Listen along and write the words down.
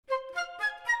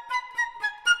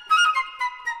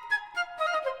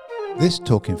This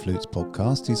Talking Flutes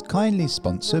podcast is kindly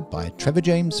sponsored by Trevor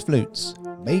James Flutes,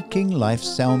 making life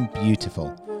sound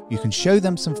beautiful. You can show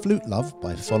them some flute love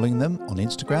by following them on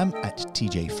Instagram at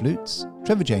TJ Flutes,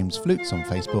 Trevor James Flutes on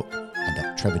Facebook, and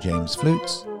at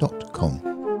trevorjamesflutes.com.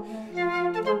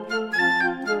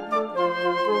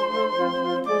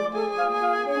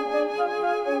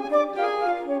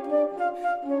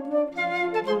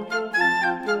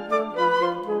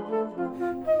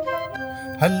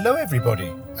 Hello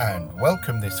everybody, and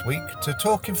welcome this week to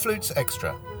Talking Flutes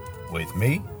Extra with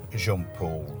me,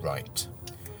 Jean-Paul Wright.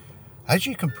 As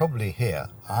you can probably hear,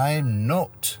 I'm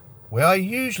not where I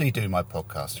usually do my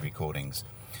podcast recordings.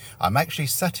 I'm actually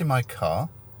sat in my car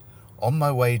on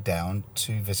my way down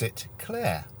to visit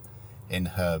Claire in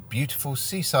her beautiful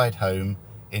seaside home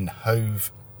in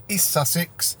Hove, East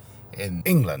Sussex in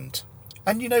England.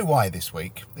 And you know why this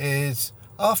week is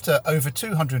after over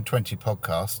 220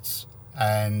 podcasts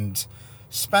and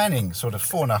spanning sort of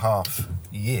 4.5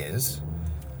 years,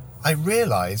 I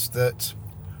realised that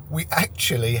we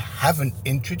actually haven't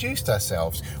introduced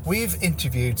ourselves. We've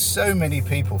interviewed so many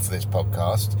people for this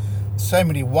podcast, so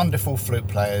many wonderful flute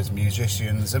players,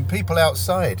 musicians, and people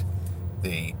outside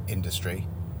the industry,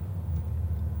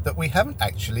 that we haven't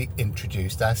actually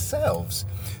introduced ourselves.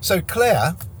 So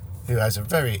Claire, who has a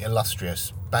very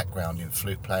illustrious background in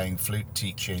flute playing, flute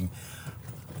teaching,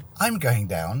 I'm going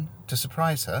down to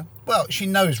surprise her. Well, she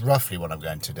knows roughly what I'm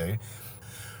going to do.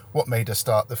 What made her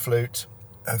start the flute,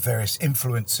 her various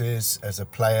influences as a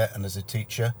player and as a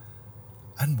teacher,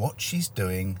 and what she's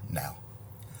doing now.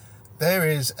 There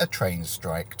is a train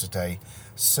strike today,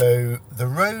 so the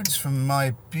roads from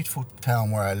my beautiful town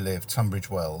where I live, Tunbridge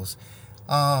Wells,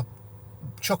 are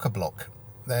chock-a-block.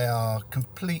 They are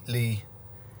completely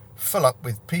full up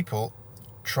with people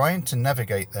trying to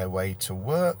navigate their way to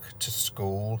work, to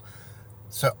school.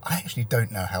 So I actually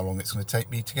don't know how long it's going to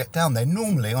take me to get down there.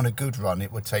 Normally, on a good run,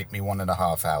 it would take me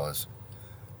 1.5 hours.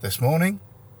 This morning,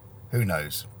 who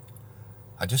knows?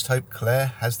 I just hope Claire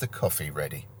has the coffee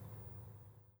ready.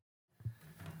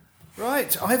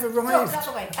 Right, I've arrived.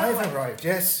 I've arrived,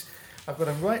 yes. I've got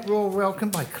a right royal welcome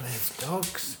by Claire's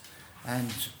dogs,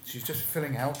 and she's just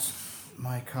filling out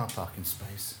my car parking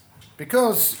space.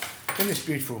 Because in this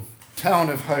beautiful town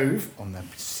of Hove on the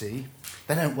sea,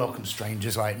 they don't welcome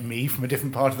strangers like me from a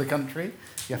different part of the country.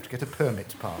 You have to get a permit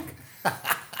to park.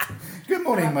 Good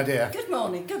morning, my dear. Good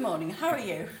morning. How are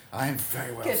you? I'm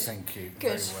very well, thank you.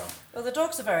 Good. Very well. Well, the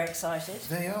dogs are very excited.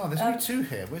 They are. There's only two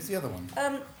here. Where's the other one?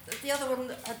 The other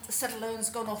one, said alone's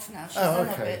gone off now. She's Oh, done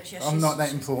a okay. bit. Yeah, I'm not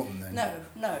that important then.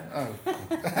 No. Oh.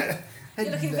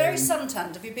 You're looking very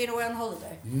suntanned. Have you been away on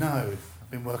holiday? No,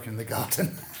 I've been working in the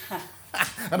garden.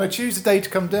 And I choose a day to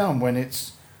come down when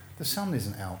the sun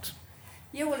isn't out.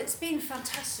 Yeah, well, it's been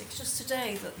fantastic. It's just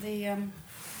today that the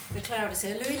cloud is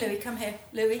here. Louis, come here.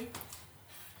 Louis.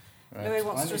 Right. Louis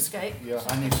wants to escape. Yeah,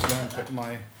 I need to go and put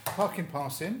my parking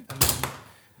pass in and then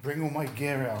bring all my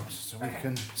gear out so we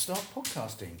can start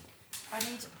podcasting. I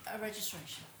need a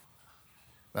registration.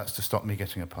 That's to stop me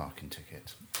getting a parking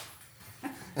ticket.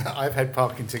 I've had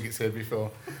parking tickets here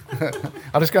before.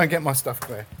 I'll just go and get my stuff,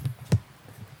 Claire.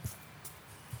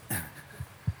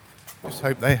 Just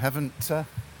hope they haven't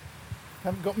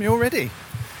got me already.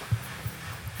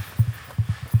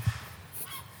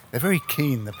 They're very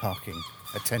keen, the parking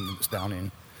attendants down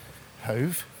in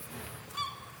Hove.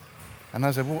 And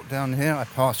as I walk down here, I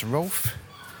pass Rolf,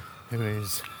 who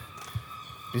is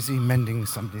busy mending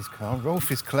somebody's car.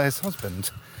 Rolf is Claire's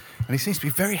husband, and he seems to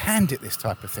be very handy at this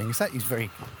type of thing. He's very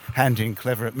handy and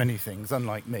clever at many things,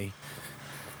 unlike me,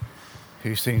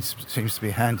 who seems to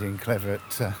be handy and clever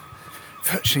at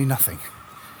virtually nothing.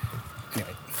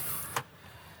 Anyway.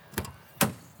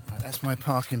 Right, that's my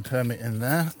parking permit in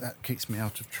there. That keeps me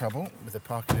out of trouble with the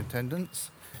parking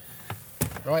attendants.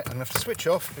 Right, I'm going to have to switch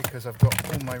off because I've got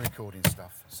all my recording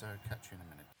stuff. So catch you in a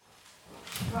minute.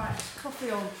 Right, coffee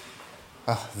on.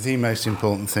 The most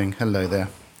important thing. Hello there.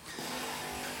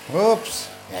 Whoops.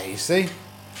 Yeah, you see?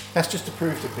 That's just to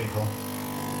prove to people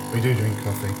we do drink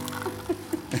coffee.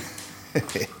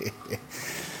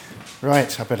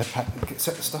 Right, I better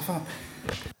set the stuff up.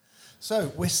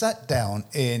 So we're sat down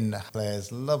in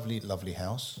Claire's lovely, lovely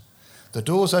house. The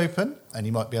door's open, and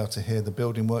you might be able to hear the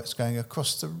building works going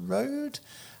across the road.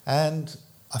 And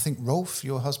I think Rolf,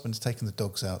 your husband's taken the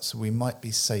dogs out, so we might be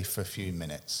safe for a few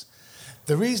minutes.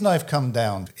 The reason I've come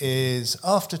down is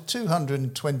after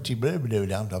 220,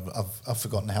 I've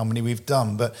forgotten how many we've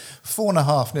done, but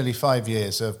 4.5, nearly 5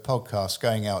 years of podcasts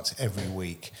going out every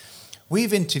week.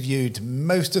 We've interviewed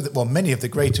many of the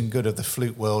great and good of the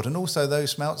flute world, and also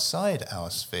those from outside our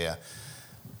sphere.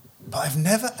 But I've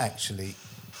never actually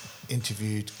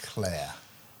interviewed Claire.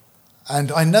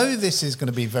 And I know this is going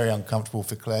to be very uncomfortable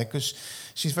for Claire because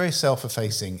she's very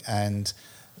self-effacing, and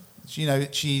you know,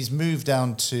 she's moved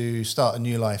down to start a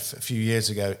new life a few years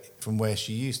ago from where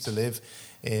she used to live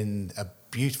in a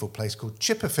beautiful place called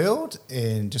Chipperfield,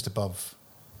 in just above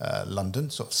London,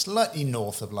 sort of slightly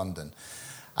north of London.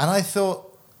 And I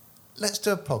thought, let's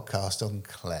do a podcast on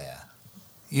Claire.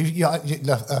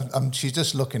 She's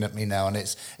just looking at me now, and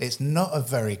it's not a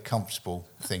very comfortable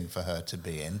thing for her to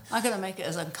be in. I'm going to make it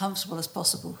as uncomfortable as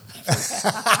possible.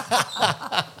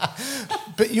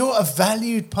 But you're a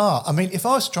valued part. I mean, if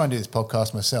I was trying to do this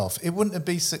podcast myself, it wouldn't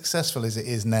be successful as it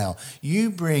is now. You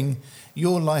bring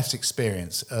your life's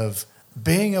experience of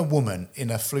being a woman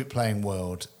in a flute-playing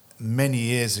world many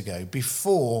years ago,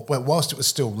 whilst it was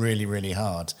still really, really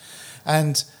hard.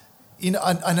 And you know,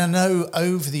 and I know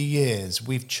over the years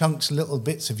we've chunked little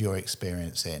bits of your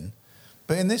experience in,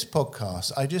 but in this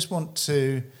podcast, I just want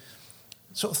to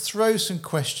sort of throw some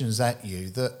questions at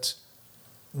you that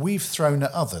we've thrown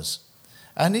at others.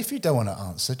 And if you don't want to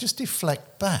answer, just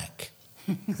deflect back.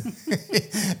 And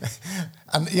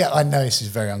yeah, I know this is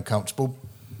very uncomfortable,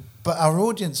 but our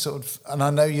audience sort of, and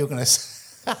I know you're going to say,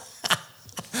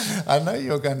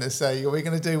 are we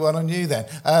going to do one on you then?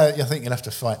 I think you'll have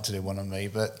to fight to do one on me,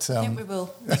 but... I think we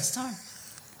will next time.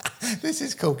 This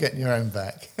is called getting your own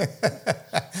back.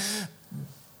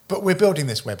 But we're building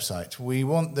this website. We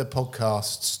want the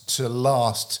podcasts to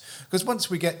last, because once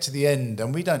we get to the end,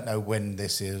 and we don't know when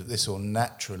this will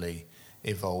naturally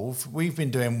evolve. We've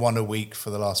been doing one a week for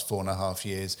the last 4.5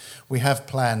 years. We have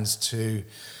plans to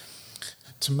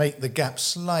make the gap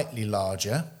slightly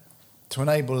larger, to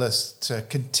enable us to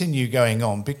continue going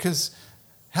on, because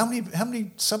how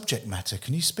many subject matter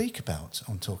can you speak about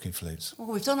on Talking Flutes? Well,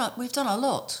 we've done a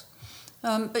lot,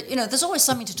 but you know, there's always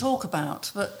something to talk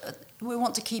about. But we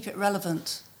want to keep it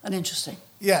relevant and interesting.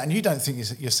 Yeah, and you don't think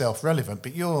yourself relevant,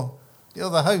 but you're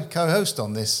the co-host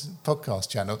on this podcast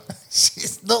channel.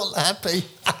 She's not happy.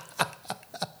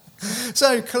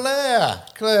 So Claire,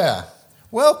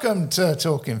 welcome to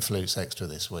Talking Flutes Extra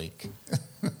this week.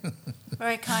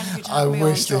 Very kind of you to have me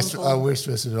on, John Paul. I wish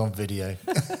this was on video.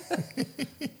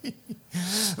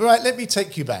 Right, let me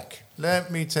take you back.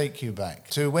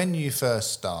 To when you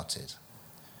first started.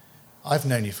 I've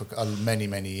known you for many,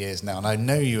 many years now, and I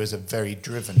know you as a very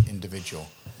driven individual.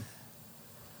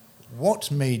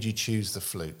 What made you choose the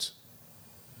flute?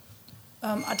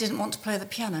 I didn't want to play the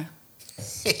piano.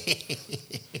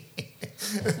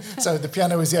 So the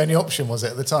piano was the only option, was it,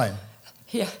 at the time?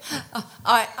 Yeah.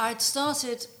 I'd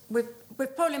started...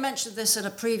 We've probably mentioned this in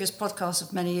a previous podcast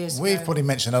of many years ago. We've probably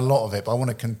mentioned a lot of it, but I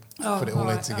want to put it all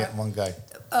in to get one go.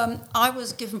 I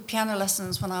was given piano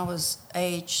lessons when I was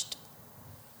aged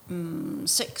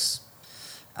 6,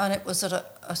 and it was at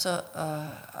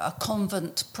a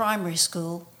convent primary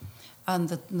school, and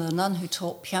the nun who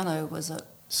taught piano was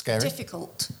scary.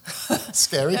 Difficult.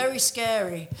 Scary? Very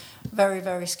scary. Very,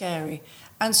 very scary.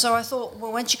 And so I thought,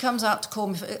 well, when she comes out to call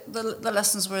me, the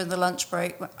lessons were in the lunch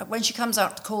break. When she comes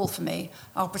out to call for me,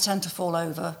 I'll pretend to fall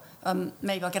over.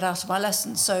 Maybe I'll get out of my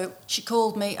lessons. So she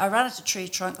called me. I ran at a tree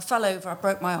trunk. I fell over. I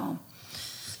broke my arm.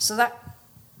 So that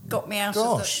got me out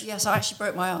of the... Yes, I actually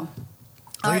broke my arm.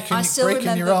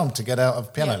 Breaking your arm to get out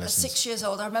of piano lessons? At 6 years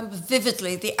old, I remember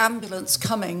vividly the ambulance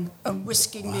coming and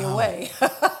whisking me away.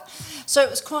 So it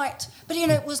was quite... But, you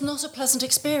know, it was not a pleasant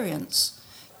experience.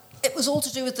 It was all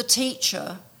to do with the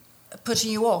teacher putting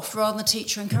you off rather than the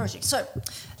teacher encouraging. So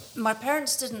my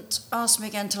parents didn't ask me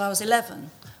again until I was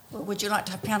 11, well, would you like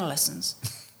to have piano lessons?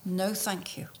 No,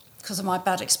 thank you, because of my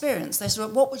bad experience. They said, well,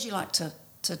 what would you like to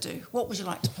do? What would you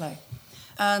like to play?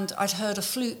 And I'd heard a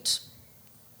flute,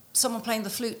 someone playing the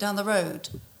flute down the road,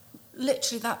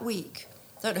 literally that week.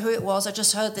 Don't know who it was, I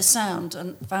just heard this sound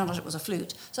and found out it was a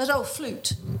flute. So I said, oh,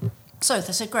 flute. So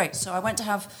they said, great. So I went to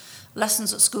have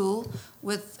lessons at school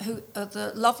with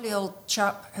the lovely old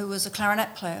chap who was a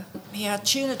clarinet player. He had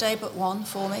tune a day but one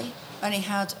for me, and he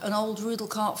had an old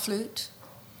Rudelkart flute,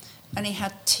 and he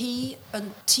had tea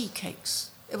and tea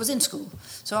cakes. It was in school.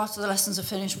 So after the lessons are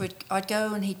finished, I'd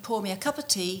go and he'd pour me a cup of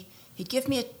tea, he'd give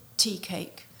me a tea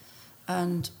cake,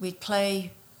 and we'd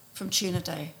play from tune a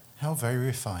day. How very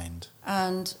refined.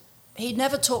 And he'd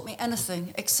never taught me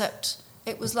anything except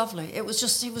it was lovely. It was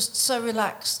just, he was so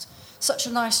relaxed. Such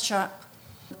a nice chap.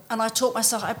 And I taught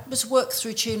myself, I just worked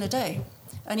through tune a day.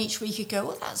 And each week he'd go,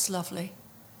 well, that's lovely.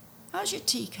 How's your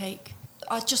tea cake?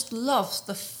 I just loved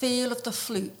the feel of the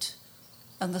flute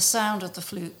and the sound of the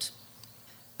flute.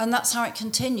 And that's how it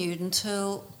continued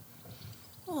until,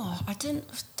 I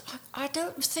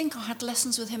don't think I had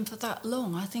lessons with him for that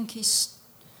long. I think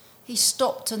he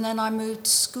stopped and then I moved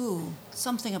to school,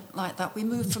 something like that. We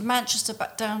moved from Manchester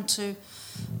back down to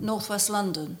northwest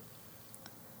London.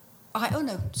 I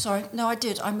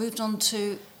did. I moved on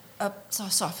to,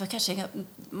 forgetting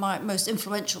my most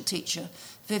influential teacher,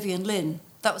 Vivian Lynn.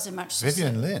 That was in Manchester.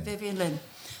 Vivian Lynn.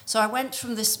 So I went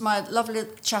from my lovely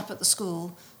chap at the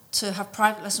school to have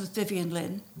private lessons with Vivian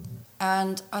Lynn,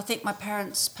 and I think my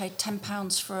parents paid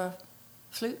 £10 for a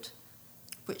flute,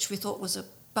 which we thought was a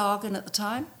bargain at the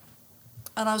time.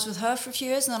 And I was with her for a few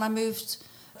years, and then I moved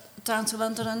down to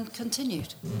London and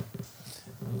continued.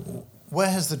 Where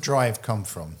has the drive come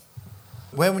from?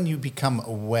 Where when you become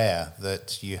aware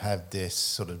that you have this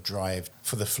sort of drive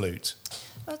for the flute?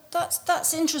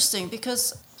 That's interesting,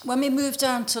 because when we moved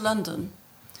down to London,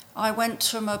 I went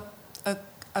from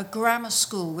a grammar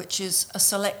school, which is a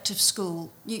selective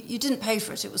school. You didn't pay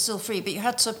for it; it was still free, but you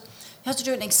had to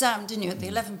do an exam, didn't you, at the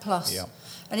 11 plus? Yeah.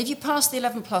 And if you passed the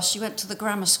 11 plus, you went to the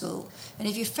grammar school, and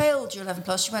if you failed your 11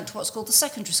 plus, you went to what's called the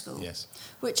secondary school. Yes.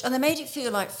 And they made it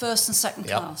feel like first and second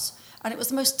class, and it was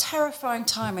the most terrifying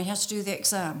time when you had to do the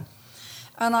exam.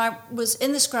 And I was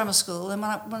in this grammar school, and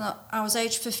when I was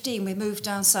age 15, we moved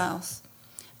down south,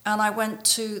 and I went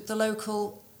to the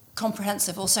local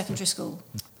comprehensive or secondary school,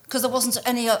 because there wasn't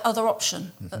any other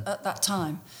option at that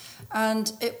time.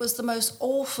 And it was the most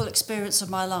awful experience of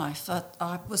my life.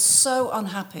 I was so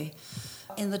unhappy,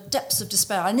 in the depths of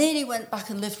despair. I nearly went back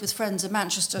and lived with friends in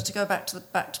Manchester to go back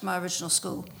to my original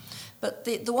school. But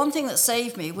the one thing that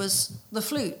saved me was the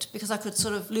flute, because I could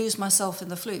sort of lose myself in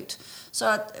the flute.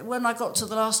 So when I got to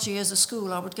the last 2 years of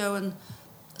school, I would go and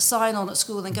sign on at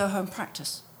school and then go home and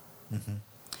practice. Mm-hmm.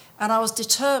 And I was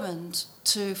determined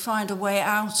to find a way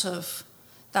out of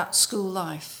that school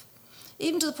life.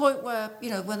 Even to the point where,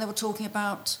 when they were talking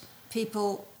about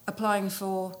people applying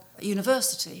for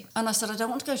university, and I said, I don't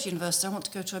want to go to university, I want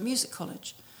to go to a music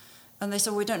college. And they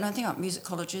said, well, we don't know anything about music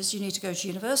colleges, you need to go to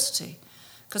university,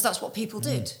 because that's what people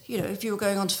did, if you were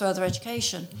going on to further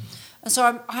education. And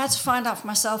so I had to find out for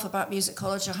myself about music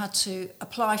college, I had to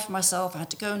apply for myself, I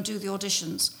had to go and do the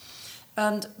auditions.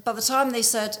 And by the time they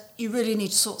said, you really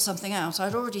need to sort something out,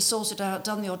 I'd already sorted out,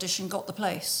 done the audition, got the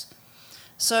place.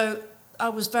 So I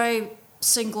was very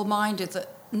single-minded that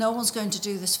no one's going to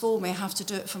do this for me, I have to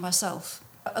do it for myself.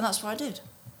 And that's what I did.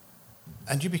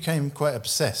 And you became quite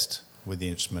obsessed with the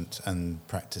instrument and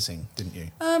practicing, didn't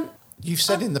you? You've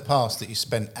said in the past that you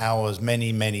spent hours,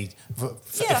 many,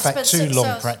 too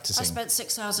long practicing. I spent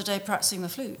 6 hours a day practicing the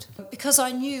flute. Because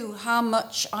I knew how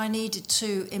much I needed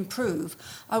to improve,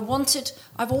 I've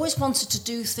always wanted to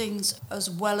do things as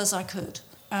well as I could.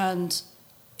 And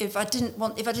if I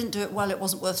didn't do it well, it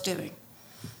wasn't worth doing.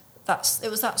 It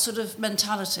was that sort of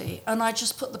mentality, and I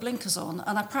just put the blinkers on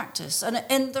and I practice.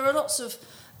 And there are lots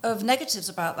of negatives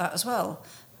about that as well.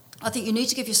 I think you need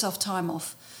to give yourself time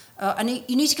off, and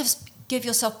you need to give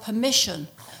yourself permission.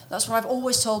 That's what I've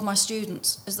always told my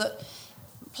students, is that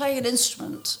playing an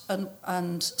instrument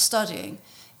and studying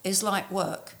is like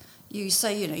work. You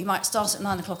say, you might start at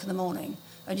 9 o'clock in the morning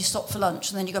and you stop for lunch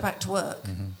and then you go back to work.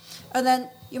 Mm-hmm. And then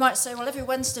you might say, well, every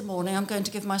Wednesday morning I'm going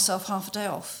to give myself half a day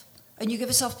off. And you give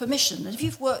yourself permission. And if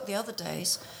you've worked the other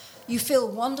days, you feel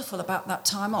wonderful about that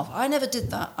time off. I never did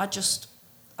that. I just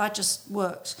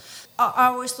worked. I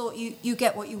always thought you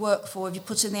get what you work for. If you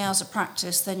put in the hours of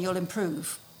practice, then you'll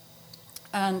improve.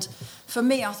 And for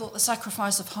me, I thought the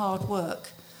sacrifice of hard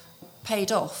work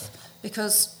paid off,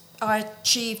 because I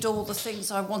achieved all the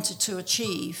things I wanted to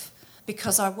achieve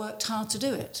because I worked hard to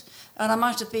do it. And I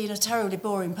might have been a terribly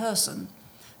boring person,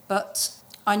 but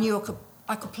I knew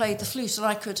I could play the flute, and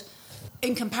I could,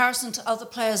 in comparison to other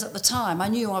players at the time, I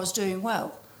knew I was doing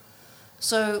well.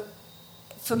 So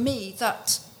for me,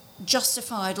 that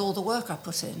justified all the work I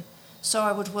put in, so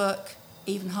I would work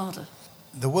even harder.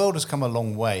 The world has come a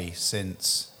long way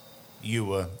since you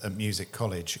were at music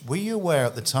college. Were you aware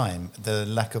at the time the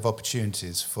lack of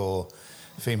opportunities for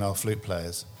female flute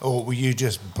players, or were you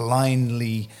just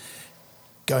blindly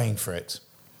going for it?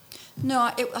 No,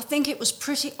 I think it was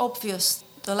pretty obvious.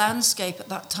 The landscape at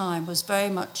that time was very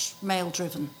much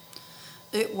male-driven.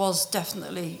 It was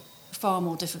definitely far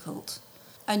more difficult.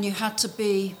 And you had to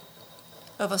be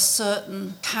of a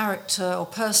certain character or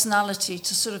personality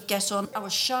to sort of get on. I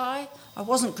was shy. I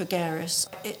wasn't gregarious.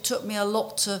 It took me a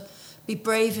lot to be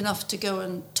brave enough to go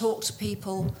and talk to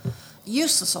people,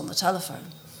 useless on the telephone,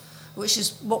 which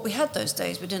is what we had those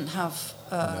days. We didn't have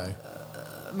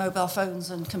mobile phones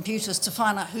and computers to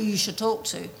find out who you should talk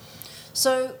to.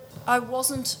 So I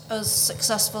wasn't as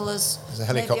successful as... There's a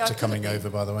helicopter coming over,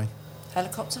 by the way.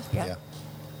 Helicopter, yeah.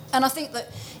 And I think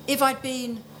that if I'd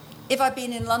been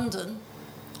in London,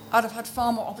 I'd have had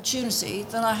far more opportunity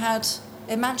than I had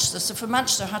in Manchester. So for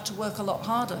Manchester, I had to work a lot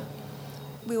harder.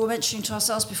 We were mentioning to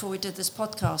ourselves before we did this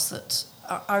podcast that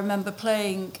I remember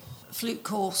playing flute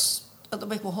course at the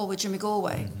Wicklow Hall with Jimmy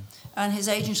Galway, and his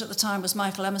agent at the time was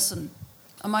Michael Emerson.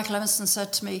 And Michael Emerson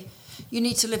said to me, "You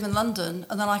need to live in London,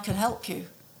 and then I can help you,"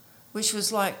 which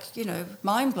was like,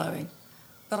 mind-blowing.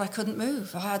 But I couldn't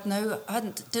move.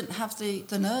 Didn't have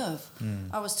the nerve.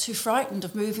 I was too frightened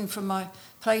of moving from my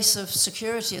place of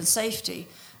security and safety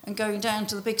and going down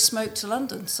to the big smoke to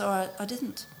London, so I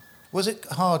didn't. Was it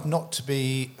hard not to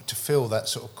feel that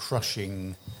sort of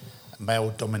crushing,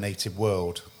 male-dominated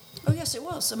world? Oh yes, it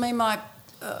was. I mean,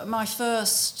 my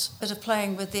first bit of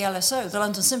playing with the LSO, the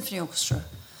London Symphony Orchestra,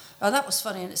 and that was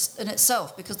funny in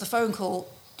itself, because the phone call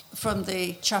from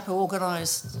the chap who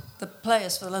organised the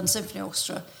players for the London Symphony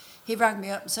Orchestra, he rang me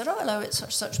up and said, "Oh, hello, it's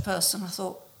such a person." I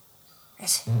thought,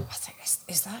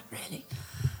 is that really?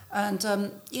 And,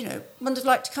 wondered if you'd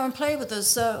like to come and play with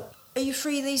us. Are you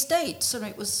free these dates? And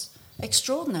it was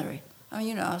extraordinary. I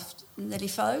mean, I nearly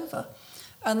fell over.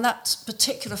 And that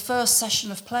particular first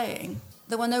session of playing,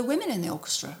 there were no women in the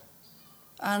orchestra.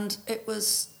 And it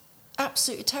was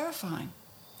absolutely terrifying.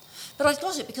 But I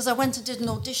got it because I went and did an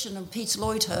audition, and Peter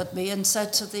Lloyd heard me and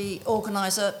said to the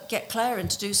organiser, "Get Claire in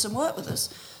to do some work with us."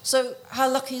 So how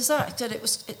lucky is that? That it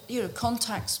was,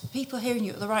 contacts, people hearing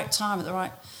you at the right time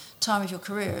of your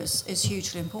career is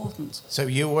hugely important. So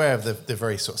you're aware of the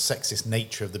very sort of sexist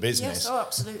nature of the business. Yes, oh,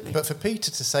 absolutely. But for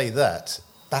Peter to say that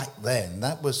back then,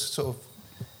 that was sort of,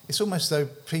 it's almost though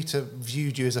Peter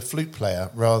viewed you as a flute player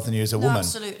rather than you as a woman.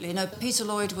 Absolutely. No, Peter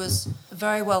Lloyd was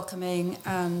very welcoming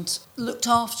and looked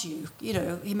after you.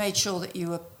 He made sure that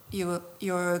you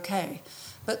were okay.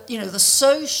 But the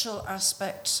social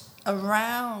aspect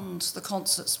around the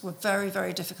concerts were very,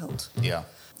 very difficult. Yeah.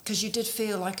 Because you did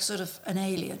feel like sort of an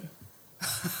alien.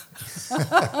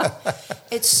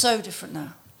 It's so different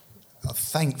now.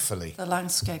 Thankfully. The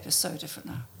landscape is so different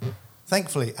now.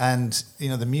 Thankfully, and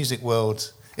the music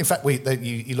world. In fact,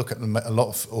 you look at a lot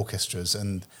of orchestras,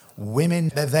 and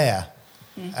women, they're there.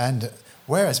 And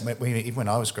whereas even when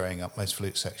I was growing up, most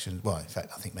flute sections, well, in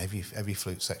fact, I think maybe every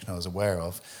flute section I was aware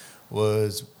of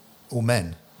was all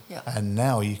men. Yeah. And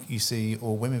now you see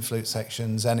all women flute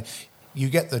sections, and you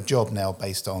get the job now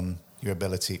based on your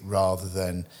ability rather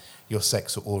than your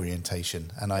sex or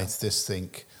orientation. And I just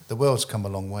think the world's come a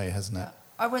long way, hasn't it?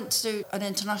 I went to an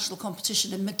international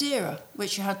competition in Madeira,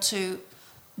 which you had to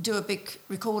do a big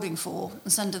recording for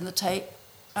and send in the tape.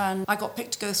 And I got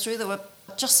picked to go through. There were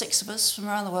just 6 of us from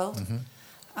around the world. Mm-hmm.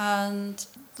 And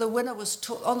the winner was,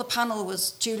 on the panel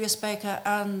was Julius Baker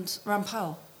and Ram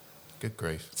Powell. Good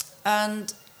grief.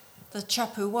 And the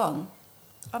chap who won,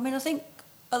 I mean, I think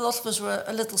a lot of us were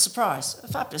a little surprised. A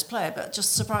fabulous player, but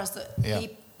just surprised that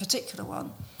he particular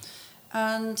won.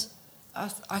 And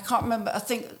I can't remember. I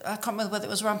can't remember whether it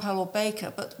was Ram Powell or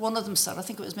Baker, but one of them said, I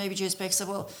think it was maybe Julius Baker, said,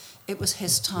 "Well, it was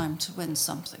his time to win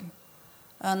something,"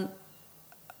 and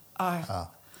I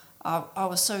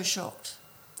was so shocked.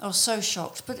 I was so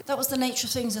shocked. But that was the nature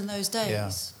of things in those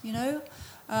days,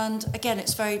 And again,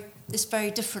 it's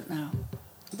very different now.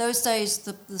 Those days,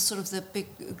 the sort of the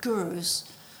big gurus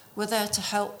were there to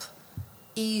help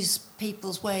ease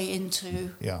people's way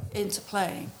into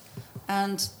playing,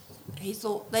 and they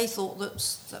thought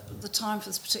that the time for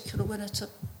this particular winner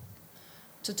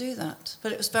to do that.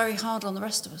 But it was very hard on the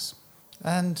rest of us.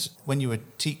 And when you were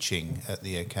teaching at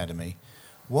the academy,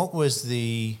 what was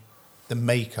the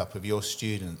makeup of your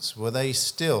students? Were they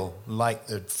still, like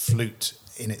the flute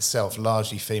in itself,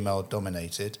 largely female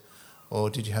dominated, or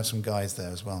did you have some guys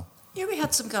there as well? Yeah, we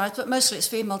had some guys, but mostly it's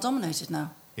female dominated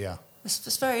now. Yeah.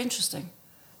 It's very interesting.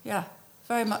 Yeah,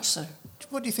 very much so.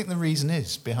 What do you think the reason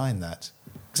is behind that?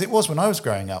 Because it was when I was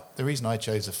growing up, the reason I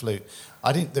chose the flute,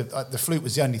 the flute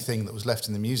was the only thing that was left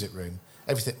in the music room.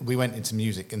 Everything, we went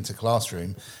into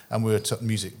classroom, and we were taught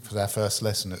music for our first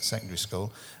lesson at secondary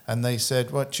school, and they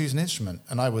said, "Well, choose an instrument."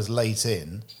 And I was late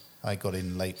in. I got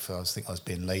in late I think I was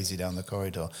being lazy down the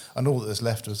corridor, and all that was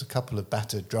left was a couple of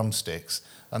battered drumsticks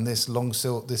and this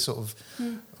this sort of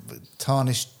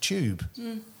tarnished tube,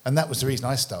 and that was the reason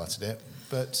I started it.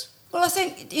 But well, I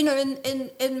think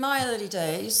in my early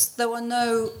days there were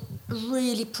no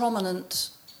really prominent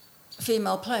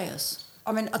female players.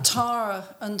 I mean, Atara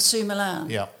and Sue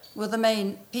Milan were the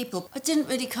main people. I didn't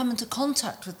really come into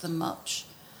contact with them much.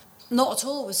 Not at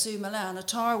all with Sue Milan.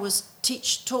 Atara was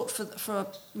taught for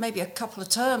maybe a couple of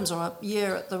terms or a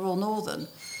year at the Royal Northern,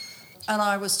 and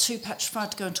I was too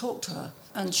petrified to go and talk to her.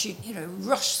 And she,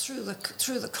 rushed through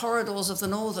the corridors of the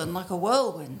Northern like a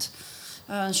whirlwind.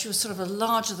 And she was sort of a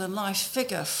larger-than-life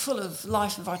figure, full of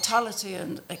life and vitality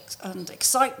and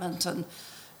excitement and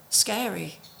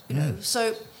scary,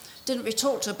 So didn't really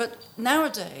talk to her. But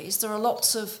nowadays there are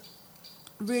lots of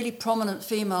really prominent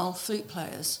female flute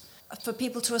players. for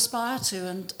people to aspire to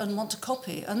and want to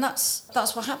copy. And that's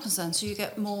what happens then. So you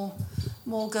get more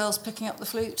girls picking up the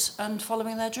flute and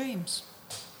following their dreams.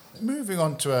 Moving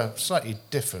on to a slightly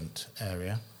different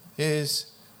area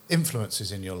is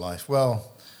influences in your life.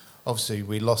 Well, obviously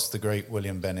we lost the great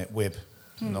William Bennett, Wib,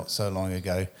 not so long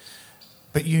ago.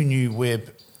 But you knew Wib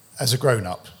as a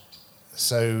grown-up.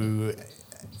 So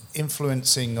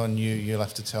influencing on you, you'll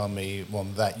have to tell me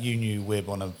that you knew Wib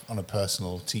on a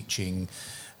personal teaching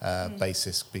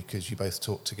basis, because you both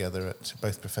taught together at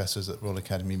both professors at Royal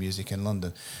Academy of Music in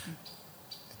London.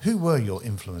 Who were your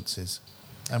influences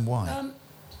and why?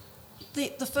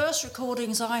 The first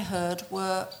recordings I heard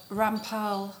were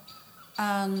Rampal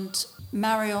and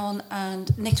Marion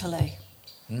and Nicolay.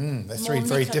 They're three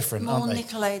very different, aren't they? More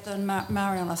Nicolay than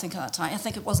Marion, I think, at that time. I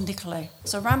think it was Nicolay.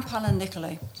 So Rampal and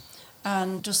Nicolay.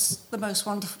 And just the most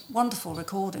wonderful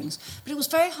recordings. But it was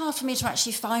very hard for me to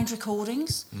actually find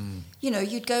recordings. You know,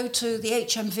 you'd go to the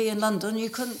HMV in London, you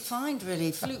couldn't find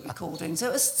really flute recordings.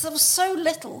 There was so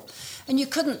little, and you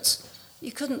couldn't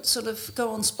sort of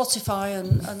go on Spotify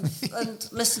and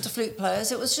listen to flute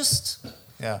players. It was just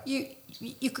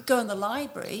you could go in the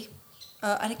library,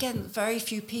 and again, very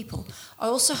few people. I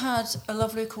also had a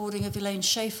lovely recording of Elaine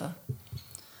Schaefer,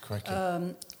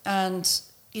 and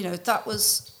you know, that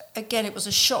was. Again, it was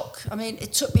a shock. I mean,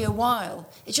 it took me a while.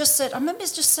 It just said, I remember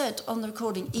it just said on the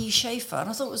recording, E. Schaefer, and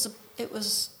I thought it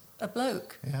was a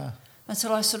bloke. Yeah.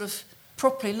 Until I sort of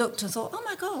properly looked and thought, oh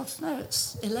my God, no,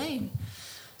 it's Elaine.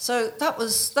 So that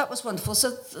was wonderful.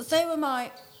 So they were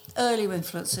my early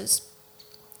influences.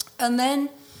 And then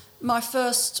my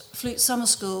first flute summer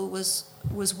school was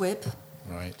Wib.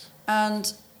 Right.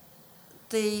 And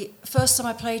the first time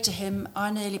I played to him, I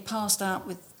nearly passed out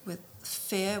with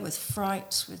fear, with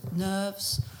fright, with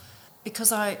nerves, because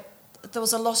there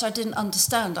was a lot I didn't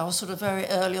understand. I was sort of very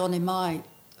early on in my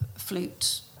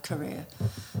flute career,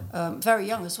 very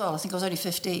young as well. I think I was only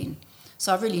 15,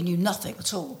 so I really knew nothing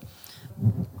at all.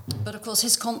 But of course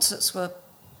his concerts were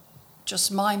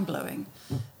just mind-blowing.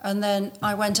 And then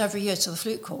I went every year to the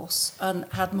flute course and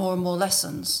had more and more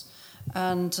lessons,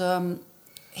 and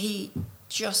he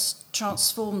just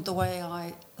transformed the way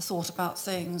I thought about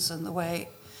things and the way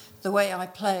I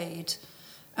played,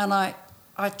 and I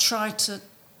tried to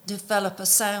develop a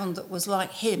sound that was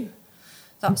like him.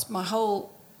 That's my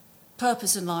whole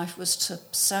purpose in life, was to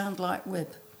sound like Wib.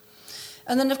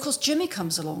 And then, of course, Jimmy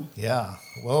comes along. Yeah,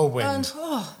 whirlwind.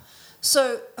 And,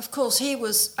 so, of course, he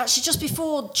was... Actually, just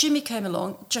before Jimmy came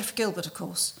along, Geoff Gilbert, of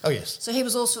course. Oh, yes. So he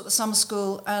was also at the summer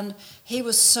school, and he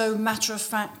was so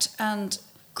matter-of-fact and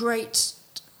great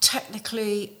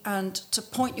technically, and to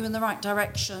point you in the right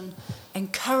direction,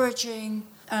 encouraging,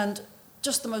 and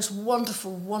just the most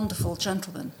wonderful, wonderful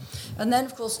gentleman. And then,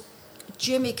 of course,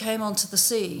 Jimmy came onto the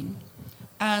scene,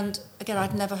 and again,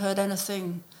 I'd never heard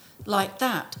anything like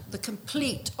that, the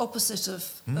complete opposite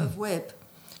of Wib.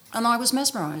 And I was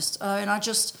mesmerised, and I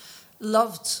just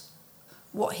loved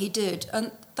what he did.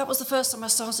 And that was the first time I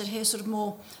started here sort of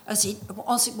more, as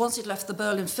once he'd left the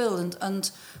Berlin Phil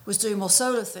and was doing more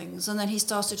solo things, and then he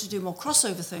started to do more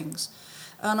crossover things.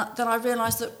 And then I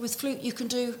realised that with flute you can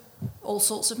do all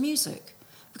sorts of music.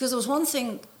 Because there was one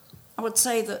thing I would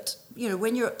say, that, you know,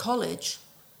 when you're at college,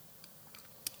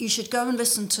 you should go and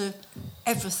listen to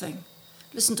everything.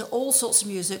 Listen to all sorts of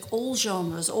music, all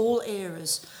genres, all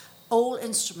eras, all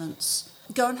instruments.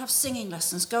 Go and have singing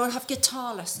lessons, go and have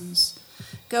guitar lessons.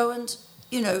 Go and,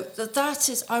 you know, that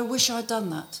is, I wish I'd done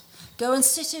that. Go and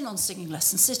sit in on singing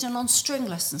lessons, sit in on string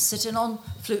lessons, sit in on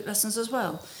flute lessons as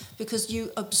well, because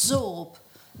you absorb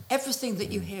everything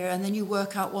that you hear, and then you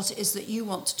work out what it is that you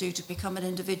want to do to become an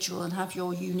individual and have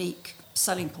your unique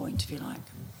selling point, if you like.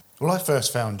 Well, I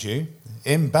first found you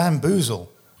in Bamboozle.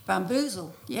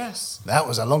 Bamboozle, yes. That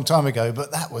was a long time ago,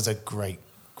 but that was a great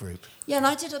group. Yeah, and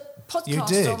I did a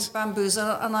podcast on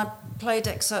Bamboozle, and I played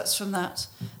excerpts from that.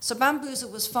 So Bamboozle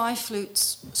was 5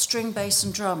 flutes, string, bass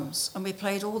and drums, and we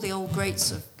played all the old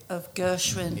greats of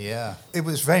Gershwin. Yeah, it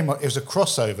was very much, it was a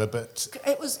crossover, but...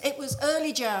 It was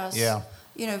early jazz. Yeah.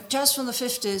 You know, jazz from the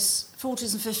 40s and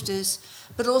 50s,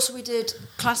 but also we did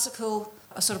classical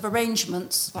sort of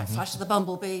arrangements, like Flight of the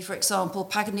Bumblebee, for example,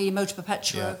 Paganini, Moto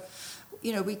Perpetuo. Yeah.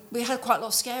 You know, we had quite a lot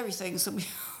of scary things that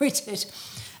we did.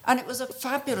 And it was a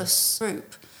fabulous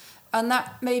group. And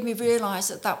that made me realise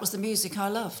that was the music I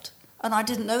loved. And I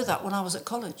didn't know that when I was at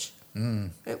college.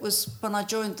 It was when I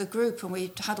joined the group and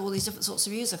we had all these different sorts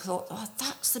of music, I thought,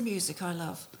 that's the music I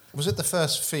love. Was it the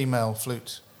first female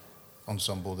flute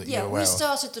ensemble that you were aware of? Yeah, we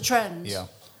started the trend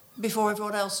before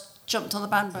everyone else jumped on the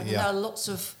bandwagon. Yeah. There are lots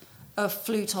of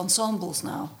flute ensembles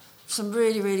now. some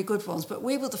really, really good ones, but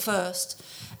we were the first.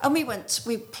 And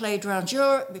we played around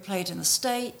Europe, we played in the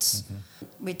States,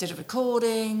 we did a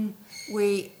recording,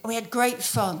 we had great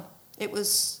fun. It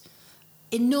was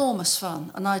enormous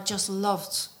fun, and I just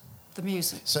loved the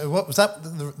music. So what was that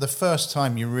the first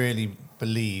time you really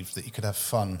believed that you could have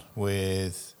fun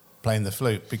with playing the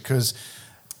flute? Because,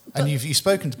 and you've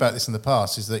spoken about this in the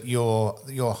past, is that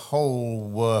your whole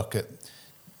work at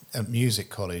music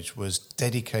college was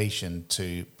dedication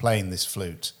to playing this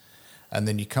flute, and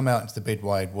then you come out into the big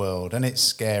wide world and it's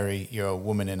scary, you're a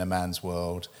woman in a man's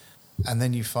world, and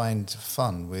then you find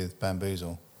fun with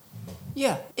Bamboozle.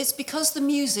 Yeah, it's because the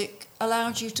music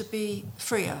allowed you to be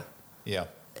freer. Yeah.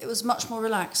 It was much more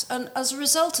relaxed, and as a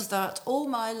result of that, all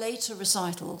my later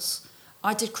recitals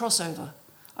I did crossover.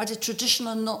 I did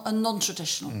traditional and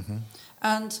non-traditional,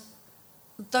 and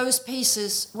those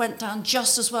pieces went down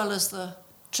just as well as the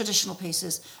traditional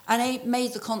pieces, and it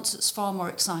made the concerts far more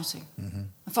exciting,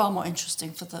 and far more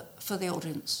interesting for the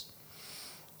audience.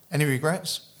 Any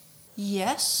regrets?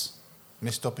 Yes.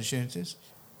 Missed opportunities?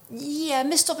 Yeah,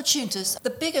 missed opportunities. The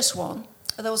biggest one,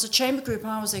 there was a chamber group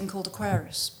I was in called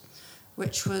Aquarius,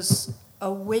 which was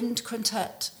a wind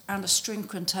quintet and a string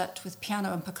quintet with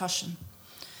piano and percussion.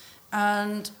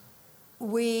 And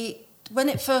when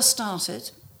it first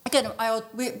started, again,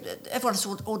 everyone had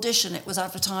to audition. It was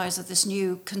advertised as this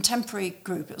new contemporary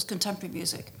group. It was contemporary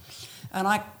music. And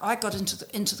I got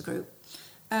into the group.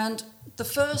 And the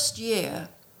first year,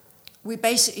 we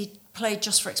basically played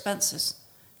just for expenses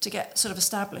to get sort of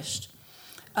established.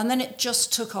 And then it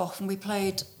just took off, and we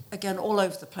played, again, all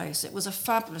over the place. It was a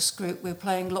fabulous group. We were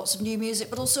playing lots of new music,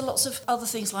 but also lots of other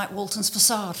things like Walton's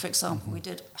Facade, for example. We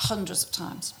did hundreds of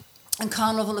times. And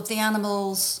Carnival of the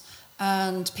Animals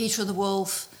and Peter and the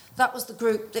Wolf. That was the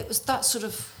group. It was that sort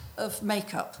of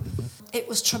makeup. It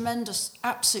was tremendous,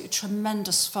 absolutely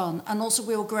tremendous fun. And also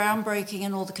we were groundbreaking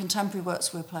in all the contemporary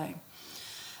works we were playing.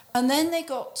 And then they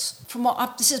got,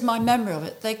 this is my memory of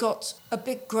it, they got a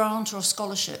big grant or a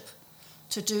scholarship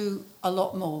to do a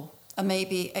lot more and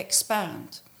maybe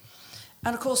expand.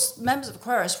 And of course, members of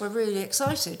Aquarius were really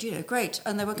excited, great.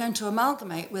 And they were going to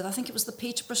amalgamate with, I think it was the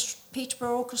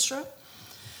Peterborough Orchestra.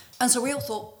 And so we all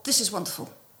thought, this is wonderful.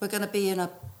 We're going to be in a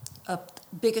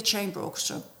bigger chamber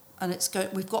orchestra, and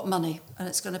we've got money, and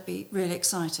it's going to be really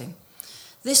exciting.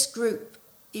 This group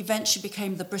eventually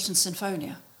became the Britten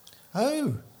Sinfonia.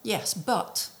 Oh. Yes,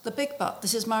 but, the big but,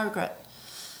 this is my regret,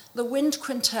 the wind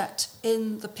quintet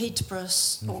in the Peterborough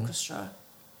Orchestra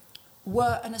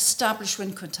were an established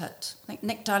wind quintet. I think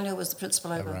Nick Daniel was the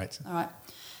principal over. Right. All right.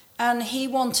 And he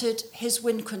wanted his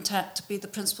wind quintet to be the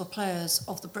principal players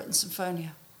of the Britten Sinfonia.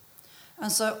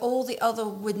 And so all the other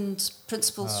wind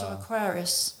principals from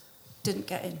Aquarius didn't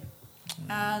get in.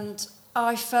 And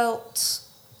I felt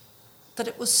that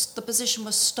the position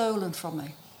was stolen from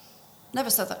me. Never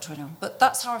said that to anyone, but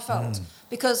that's how I felt.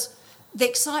 Because the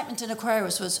excitement in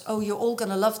Aquarius was, you're all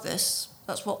going to love this.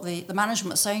 That's what the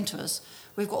management was saying to us.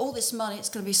 We've got all this money, it's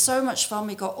going to be so much fun,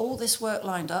 we've got all this work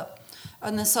lined up,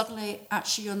 and then suddenly,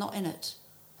 actually, you're not in it.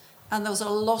 And there was a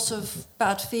lot of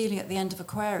bad feeling at the end of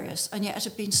Aquarius, and yet it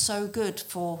had been so good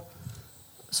for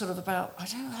sort of about, I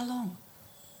don't know how long,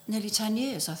 nearly 10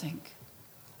 years, I think.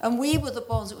 And we were the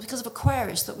ones, it was because of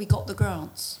Aquarius that we got the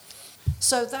grants.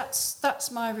 So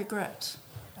that's my regret.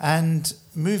 And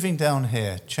moving down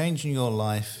here, changing your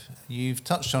life, you've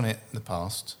touched on it in the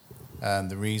past, and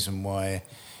the reason why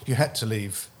you had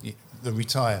to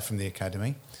retire from the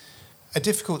academy. A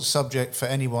difficult subject for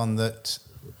anyone that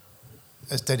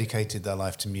has dedicated their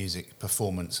life to music,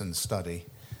 performance and study.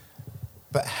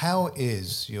 But how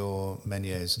is your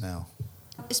Meniers now?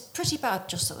 It's pretty bad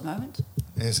just at the moment.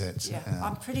 Is it? Yeah,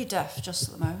 I'm pretty deaf just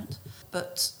at the moment.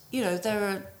 But, there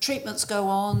are treatments go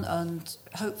on, and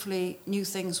hopefully new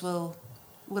things will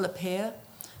appear.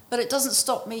 But it doesn't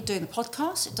stop me doing the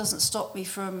podcast. It doesn't stop me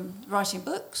from writing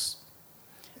books.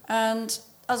 And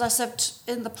as I said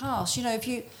in the past,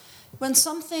 when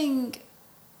something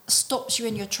stops you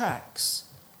in your tracks,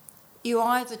 you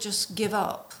either just give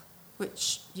up,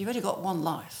 which you've only got one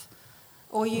life,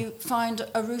 or you find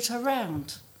a route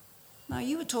around. Now,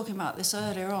 you were talking about this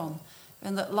earlier on,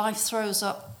 and that life throws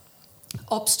up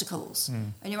obstacles,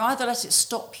 and you either let it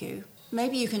stop you,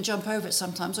 maybe you can jump over it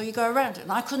sometimes, or you go around it.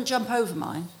 And I couldn't jump over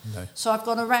mine, so I've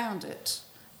gone around it,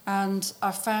 and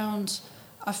I found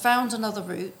another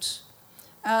route.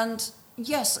 And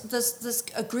yes, there's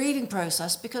a grieving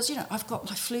process because I've got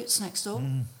my flutes next door.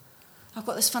 I've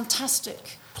got this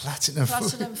fantastic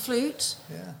platinum flute,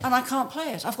 and I can't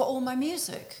play it. I've got all my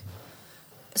music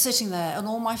sitting there and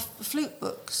all my flute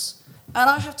books, and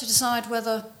I have to decide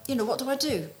whether what do I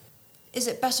do? is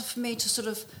it better for me to sort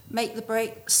of make the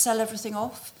break, sell everything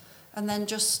off, and then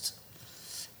just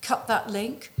cut that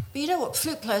link? But you know what,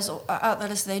 flute players out there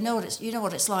listening, they know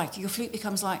what it's like. Your flute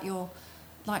becomes like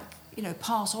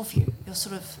part of you. You're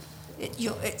sort of,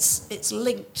 it's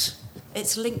linked.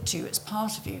 It's linked to you. It's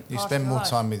part of you. You spend more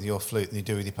time with your flute than you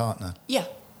do with your partner.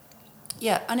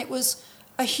 Yeah, and it was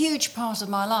a huge part of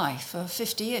my life for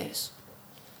 50 years.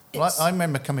 Well, I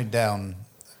remember coming down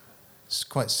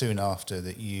quite soon after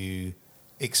that you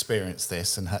experienced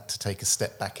this and had to take a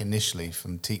step back initially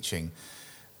from teaching,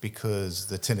 because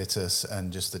the tinnitus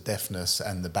and just the deafness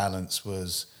and the balance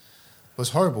was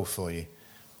horrible for you.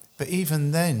 But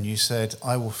even then you said,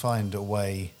 I will find a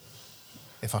way.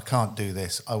 If I can't do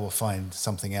this, I will find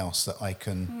something else that I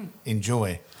can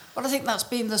enjoy. Well, I think that's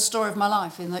been the story of my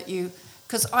life, in that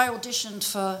because I auditioned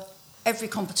for every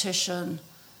competition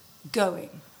going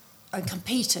and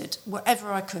competed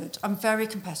wherever I could. I'm very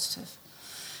competitive.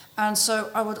 And so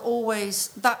I would always,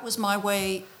 that was my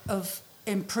way of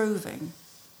improving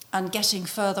and getting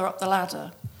further up the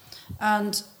ladder.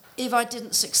 And if I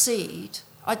didn't succeed,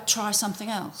 I'd try something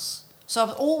else. So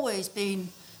I've always been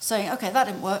saying, okay, that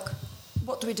didn't work.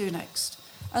 What do we do next?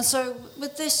 And so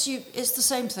with this, it's the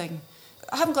same thing.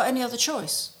 I haven't got any other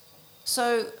choice.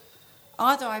 So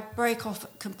either I break off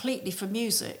completely from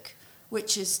music,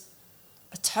 which is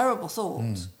a terrible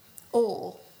thought,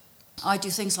 or I do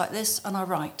things like this and I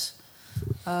write.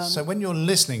 So when you're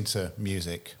listening to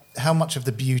music, how much of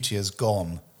the beauty has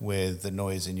gone with the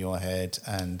noise in your head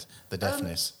and the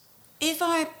deafness? If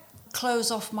I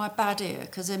close off my bad ear,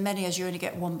 because in many years you only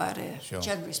get one bad ear, sure,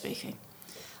 generally speaking,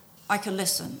 I can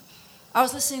listen. I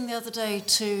was listening the other day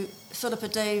to Philippa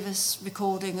Davis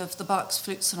recording of the Bach's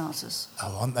flute sonatas.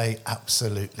 Oh, aren't they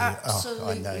absolutely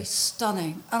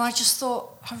Stunning. And I just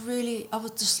thought, I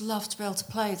would just love to be able to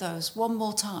play those one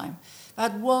more time. I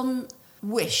had one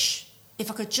wish,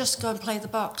 if I could just go and play the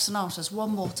Bach sonatas one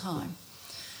more time.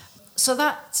 So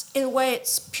that, in a way,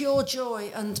 it's pure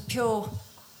joy and pure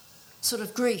sort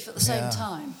of grief at the same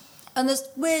time. And there's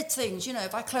weird things,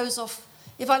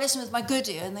 if I listen with my good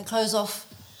ear and then close off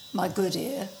my good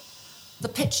ear, the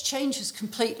pitch changes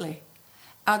completely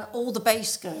and all the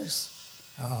bass goes.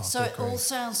 So it all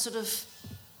sounds sort of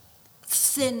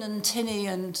thin and tinny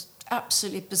and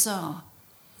absolutely bizarre.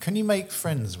 Can you make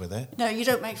friends with it? No, you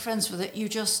don't make friends with it.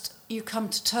 You come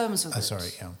to terms with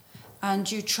it.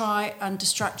 And you try and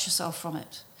distract yourself from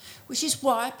it, which is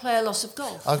why I play a lot of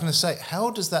golf. I was going to say, how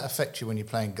does that affect you when you're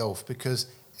playing golf? Because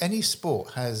any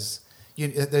sport has...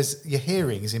 your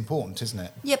hearing is important, isn't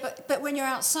it? Yeah, but when you're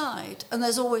outside and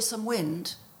there's always some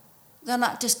wind, then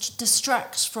that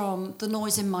distracts from the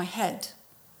noise in my head.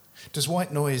 Does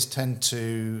white noise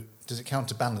does it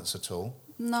counterbalance at all?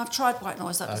 No, I've tried white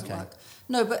noise, that doesn't work.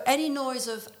 No, but any noise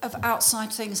of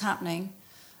outside things happening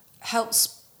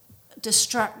helps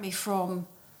distract me from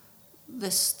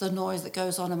the noise that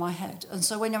goes on in my head. And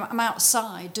so when I'm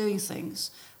outside doing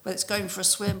things, whether it's going for a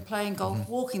swim, playing golf,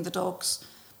 walking the dogs,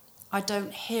 I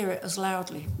don't hear it as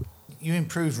loudly. You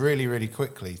improve really, really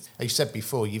quickly. As you said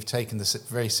before, you've taken the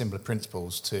very similar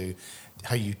principles to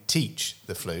how you teach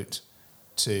the flute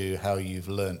to how you've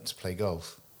learnt to play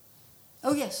golf.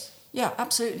 Oh, yes. Yeah,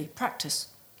 absolutely. Practice.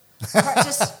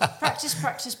 Practice.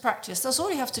 That's all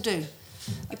you have to do.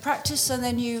 You practice and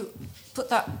then you put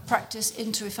that practice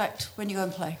into effect when you go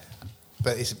and play.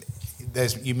 But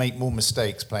you make more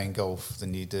mistakes playing golf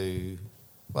than you do...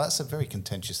 Well, that's a very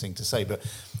contentious thing to say, but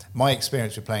my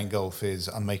experience with playing golf is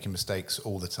I'm making mistakes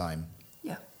all the time.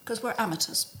 Yeah, because we're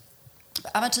amateurs.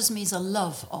 But amateurs means a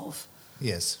love of.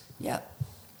 Yes. Yeah.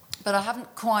 But I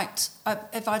haven't quite...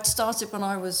 if I'd started when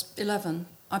I was 11,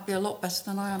 I'd be a lot better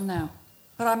than I am now.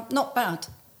 But I'm not bad.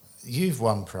 You've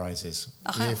won prizes.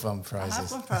 I have won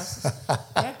prizes.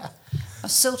 Yeah. I'm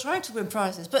still trying to win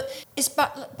prizes. But it's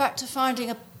back to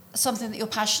finding something that you're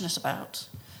passionate about.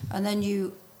 And then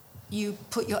you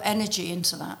put your energy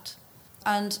into that.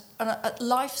 And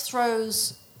life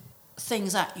throws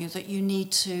things at you that you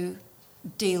need to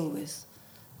deal with.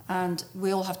 And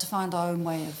we all have to find our own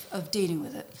way of dealing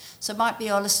with it. So it might be,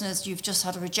 our listeners, you've just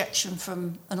had a rejection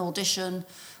from an audition,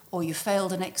 or you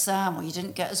failed an exam, or you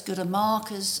didn't get as good a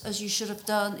mark as you should have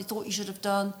done, you thought you should have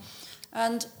done.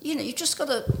 And, you've just got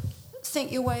to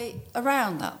think your way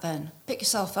around that then. Pick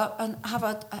yourself up and have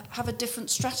a different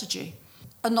strategy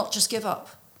and not just give up.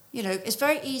 It's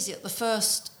very easy at the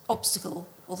first obstacle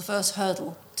or the first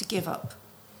hurdle to give up.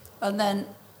 And then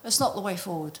it's not the way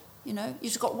forward. You've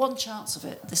just got one chance of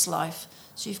it, this life.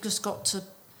 So you've just got to,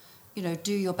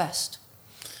 do your best.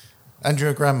 And you're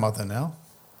a grandmother now.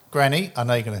 Granny, I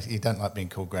know you don't like being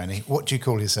called Granny. What do you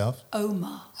call yourself?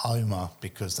 Oma. Oma,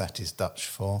 because that is Dutch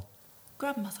for?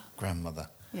 Grandmother.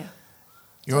 Yeah.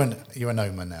 You're an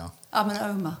Oma now. I'm an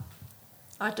Oma.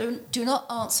 I do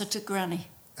not answer to Granny.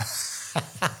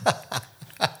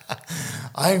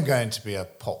 I'm going to be a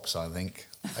Pops, I think.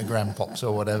 A Grandpops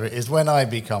or whatever it is when I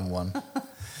become one.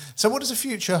 So what does the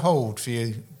future hold for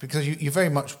you? Because you very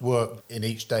much work in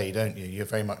each day, don't you? You're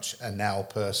very much a now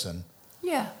person.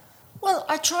 Yeah. Well,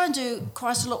 I try and do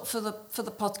quite a lot for the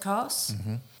podcasts,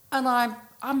 and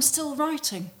I'm still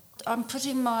writing. I'm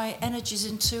putting my energies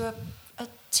into a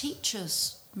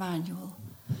teacher's manual.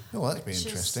 Oh, that'd be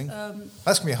interesting.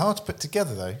 That's going to be hard to put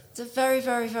together, though. It's very,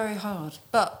 very, very hard.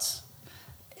 But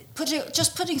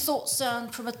putting thoughts down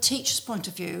from a teacher's point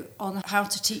of view on how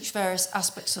to teach various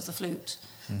aspects of the flute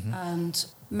and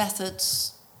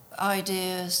methods,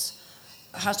 ideas,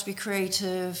 how to be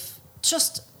creative,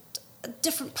 just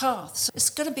different paths. It's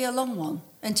going to be a long one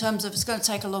in terms of it's going to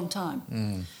take a long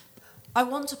time. I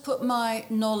want to put my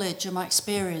knowledge and my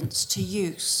experience to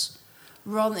use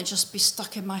rather than just be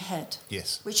stuck in my head.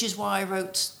 Yes. Which is why I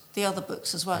wrote the other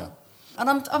books as well. Yeah.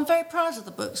 And I'm very proud of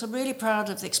the books. I'm really proud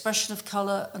of The Expression of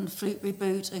Colour and Flute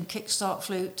Reboot and Kickstart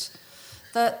Flute.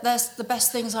 They're the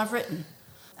best things I've written.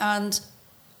 And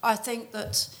I think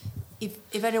that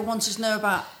if anyone wants to know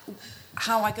about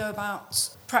how I go about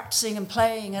practicing and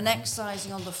playing and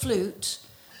exercising on the flute,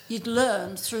 you'd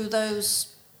learn through those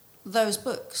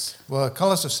books. Well,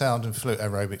 Colours of Sound and Flute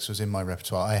Aerobics was in my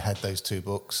repertoire. I had those two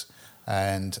books,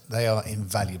 and they are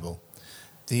invaluable.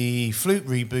 The Flute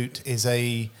Reboot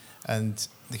and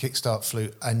the Kickstart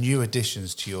Flute are new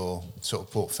additions to your sort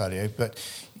of portfolio, but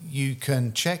you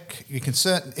can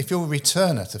if you're a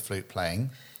returner to flute playing,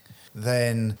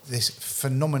 then this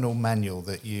phenomenal manual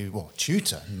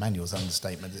manual's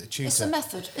understatement. It's a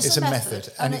method. It's a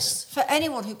method. And it's for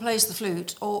anyone who plays the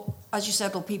flute, or, as you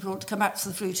said, or people who want to come back to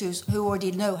the flute who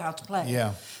already know how to play.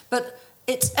 Yeah. But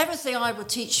it's everything I would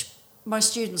teach my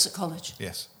students at college.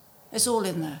 Yes. It's all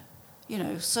in there,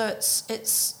 So it's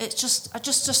just I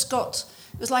just got,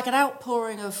 it was like an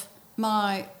outpouring of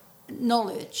my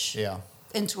knowledge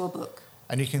into a book.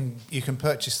 And you can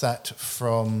purchase that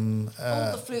from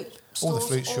all the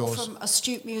flute stores, or from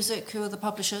Astute Music, who are the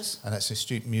publishers. And that's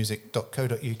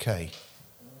astutemusic.co.uk,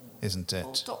 isn't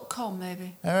it? Or .com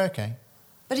maybe. Oh, okay.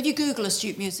 But if you Google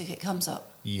Astute Music, it comes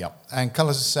up. Yep. And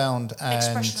Colours of Sound and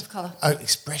Expression of Colour. Oh,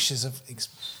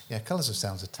 Colours of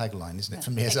Sound's a tagline, isn't it,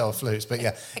 for me as our flutes? But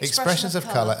yeah, Expressions of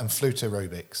Colour and Flute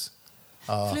Aerobics.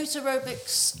 Flute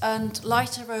aerobics and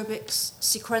light aerobics,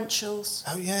 sequentials.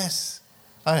 Oh yes.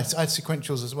 I had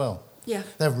sequentials as well. Yeah.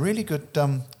 They're really good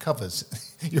covers.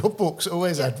 Your books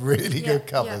always had really good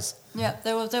covers. Yeah,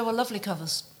 they were lovely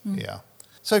covers. Yeah.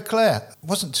 So Claire,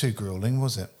 wasn't too gruelling,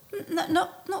 was it? No,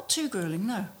 not too gruelling,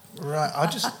 no. Right. I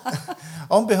just,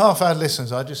 on behalf of our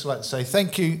listeners, I'd just like to say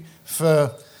thank you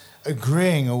for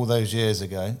agreeing all those years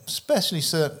ago, especially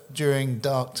during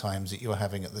dark times that you were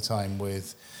having at the time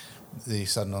with the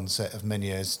sudden onset of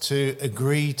Meniere's, to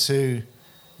agree to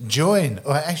join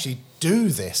or actually do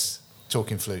this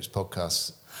Talking Flutes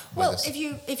podcast. Well, if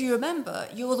you remember,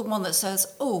 you're the one that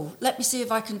says, "Oh, let me see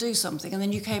if I can do something," and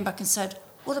then you came back and said,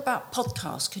 "What about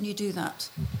podcast? Can you do that?"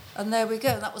 And there we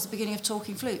go. That was the beginning of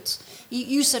Talking Flutes.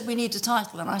 You said we need a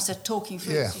title, and I said Talking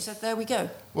Flutes. Yeah. You said, "There we go."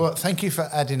 Well, thank you for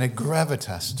adding a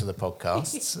gravitas to the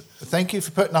podcast. Thank you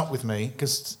for putting up with me,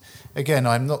 because again,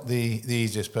 I'm not the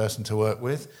easiest person to work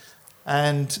with,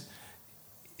 and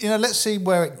let's see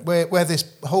where this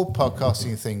whole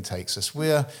podcasting thing takes us.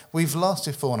 We've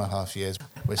lasted 4.5 years.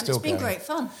 We're still going. It's been great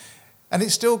fun. And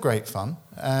it's still great fun,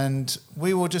 and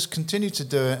we will just continue to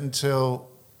do it until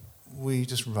we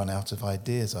just run out of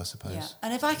ideas, I suppose. Yeah.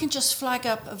 And if I can just flag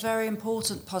up a very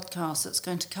important podcast that's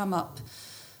going to come up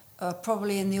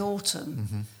probably in the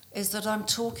autumn, is that I'm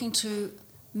talking to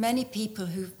many people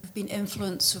who've been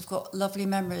influenced, who've got lovely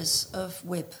memories of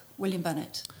William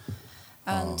Bennett.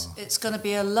 And it's going to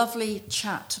be a lovely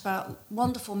chat about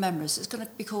wonderful memories. It's going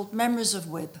to be called Memories of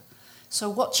Wib. So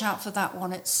watch out for that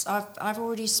one. I've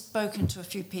already spoken to a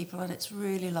few people, and it's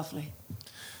really lovely.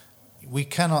 We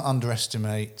cannot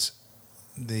underestimate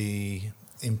the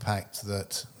impact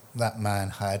that man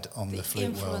had on the flute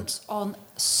world. The influence on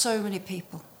so many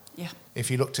people. Yeah. If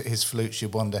you looked at his flutes,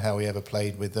 you'd wonder how he ever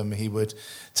played with them. He would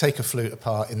take a flute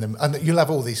apart in them, and you'll have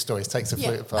all these stories. Takes a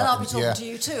flute apart, and I'll be talking to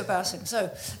you too about him. So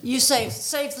you save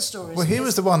the stories. Well, he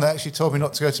was the one that actually told me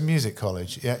not to go to music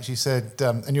college. He actually said,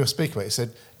 and you were speaking about it, he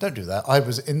said, "Don't do that." I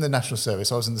was in the National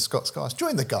Service. I was in the Scots Guards.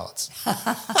 Join the Guards.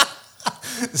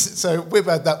 So we've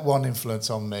had that one influence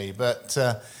on me. But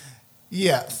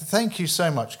thank you so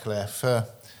much, Claire, for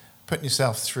putting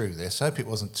yourself through this. I hope it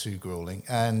wasn't too grueling.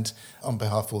 And on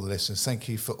behalf of all the listeners, thank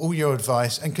you for all your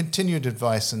advice and continued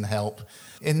advice and help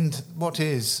in what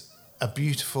is a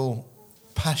beautiful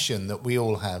passion that we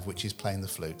all have, which is playing the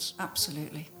flutes.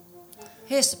 Absolutely.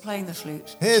 Here's to playing the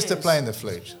flute. Here's to playing the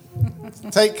flute.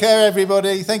 Take care,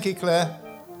 everybody. Thank you, Claire.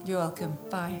 You're welcome.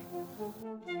 Bye.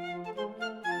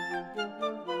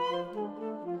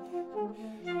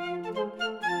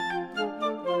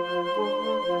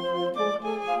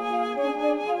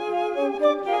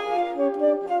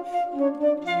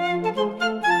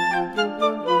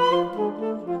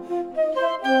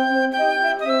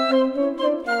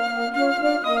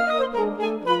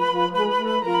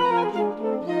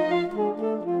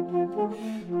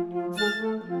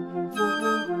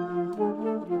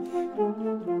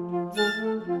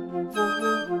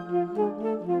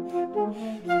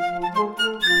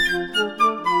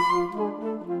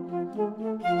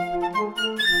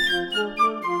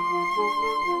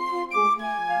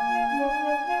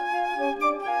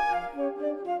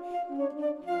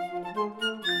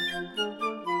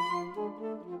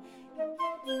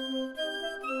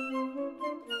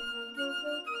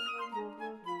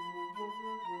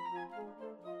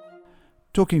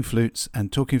 Talking Flutes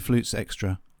and Talking Flutes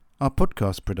Extra are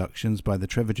podcast productions by the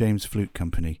Trevor James Flute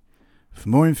Company. For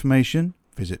more information,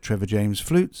 visit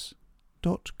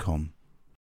trevorjamesflutes.com.